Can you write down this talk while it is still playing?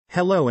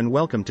Hello and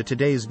welcome to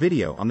today's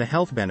video on the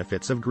health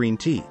benefits of green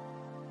tea.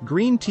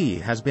 Green tea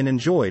has been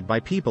enjoyed by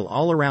people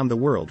all around the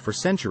world for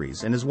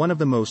centuries and is one of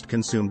the most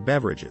consumed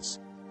beverages.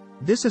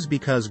 This is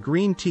because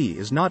green tea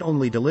is not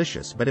only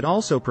delicious but it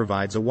also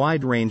provides a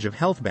wide range of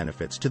health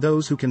benefits to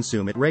those who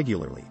consume it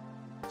regularly.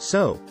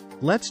 So,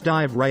 let's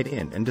dive right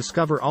in and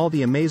discover all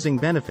the amazing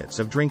benefits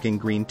of drinking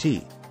green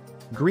tea.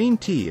 Green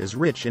tea is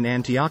rich in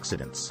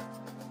antioxidants.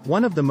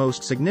 One of the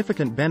most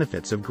significant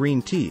benefits of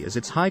green tea is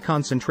its high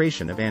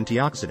concentration of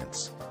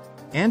antioxidants.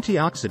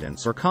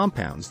 Antioxidants are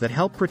compounds that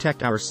help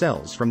protect our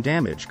cells from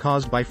damage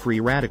caused by free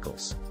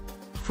radicals.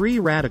 Free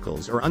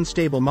radicals are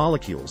unstable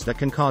molecules that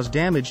can cause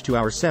damage to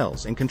our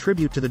cells and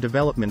contribute to the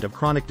development of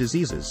chronic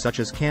diseases such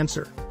as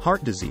cancer,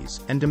 heart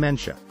disease, and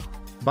dementia.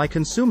 By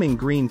consuming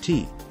green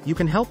tea, you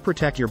can help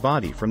protect your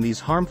body from these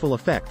harmful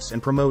effects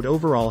and promote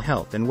overall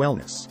health and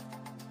wellness.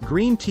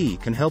 Green tea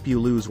can help you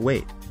lose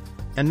weight.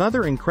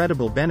 Another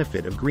incredible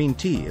benefit of green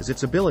tea is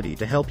its ability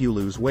to help you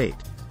lose weight.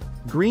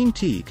 Green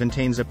tea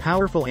contains a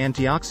powerful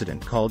antioxidant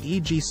called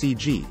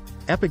EGCG,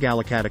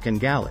 epigallocatechin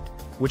gallate,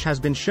 which has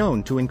been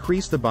shown to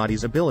increase the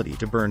body's ability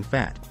to burn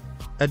fat.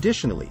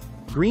 Additionally,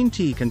 green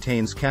tea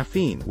contains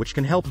caffeine, which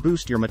can help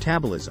boost your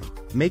metabolism,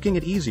 making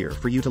it easier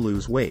for you to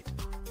lose weight.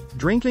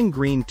 Drinking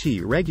green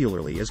tea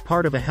regularly as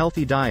part of a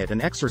healthy diet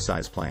and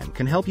exercise plan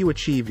can help you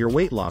achieve your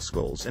weight loss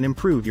goals and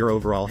improve your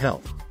overall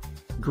health.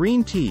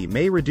 Green tea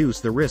may reduce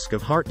the risk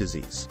of heart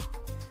disease.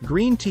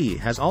 Green tea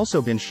has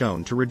also been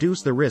shown to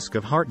reduce the risk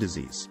of heart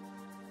disease.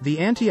 The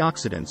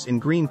antioxidants in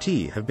green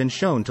tea have been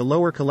shown to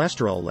lower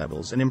cholesterol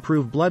levels and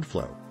improve blood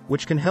flow,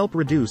 which can help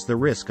reduce the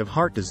risk of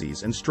heart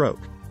disease and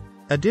stroke.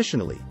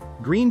 Additionally,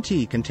 green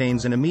tea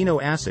contains an amino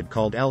acid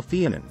called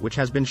L-theanine, which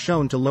has been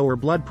shown to lower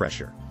blood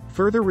pressure,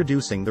 further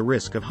reducing the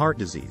risk of heart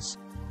disease.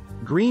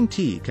 Green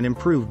tea can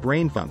improve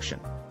brain function.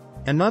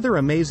 Another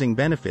amazing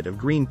benefit of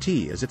green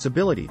tea is its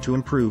ability to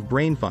improve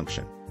brain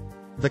function.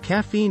 The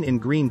caffeine in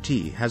green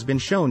tea has been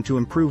shown to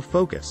improve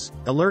focus,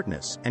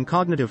 alertness, and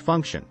cognitive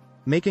function,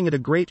 making it a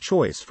great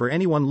choice for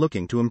anyone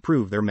looking to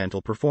improve their mental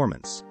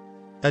performance.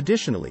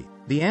 Additionally,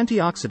 the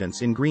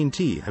antioxidants in green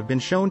tea have been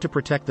shown to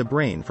protect the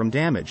brain from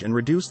damage and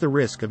reduce the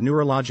risk of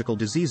neurological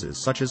diseases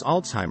such as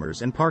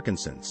Alzheimer's and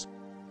Parkinson's.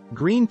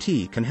 Green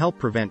tea can help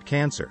prevent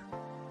cancer.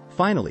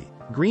 Finally,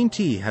 green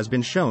tea has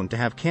been shown to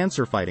have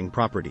cancer-fighting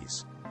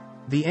properties.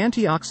 The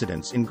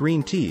antioxidants in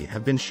green tea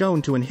have been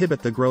shown to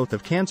inhibit the growth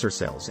of cancer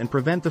cells and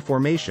prevent the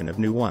formation of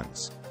new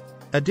ones.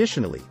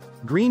 Additionally,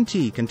 green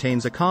tea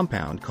contains a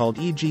compound called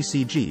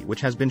EGCG,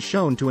 which has been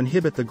shown to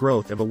inhibit the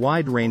growth of a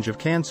wide range of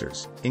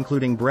cancers,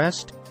 including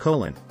breast,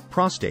 colon,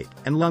 prostate,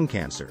 and lung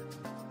cancer.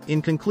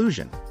 In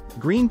conclusion,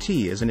 green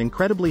tea is an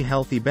incredibly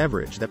healthy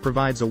beverage that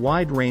provides a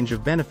wide range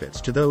of benefits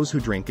to those who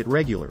drink it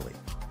regularly.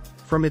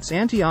 From its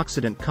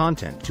antioxidant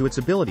content to its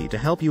ability to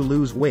help you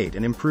lose weight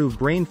and improve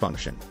brain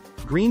function,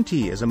 green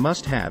tea is a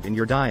must-have in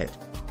your diet.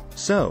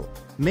 So,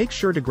 make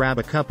sure to grab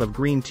a cup of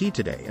green tea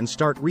today and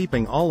start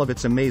reaping all of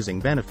its amazing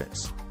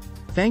benefits.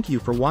 Thank you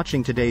for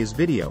watching today's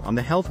video on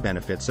the health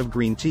benefits of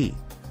green tea.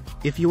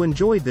 If you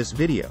enjoyed this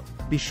video,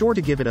 be sure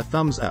to give it a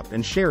thumbs up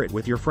and share it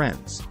with your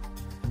friends.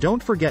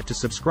 Don't forget to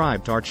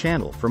subscribe to our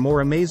channel for more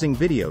amazing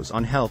videos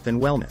on health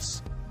and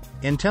wellness.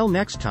 Until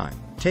next time,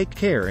 take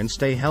care and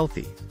stay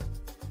healthy.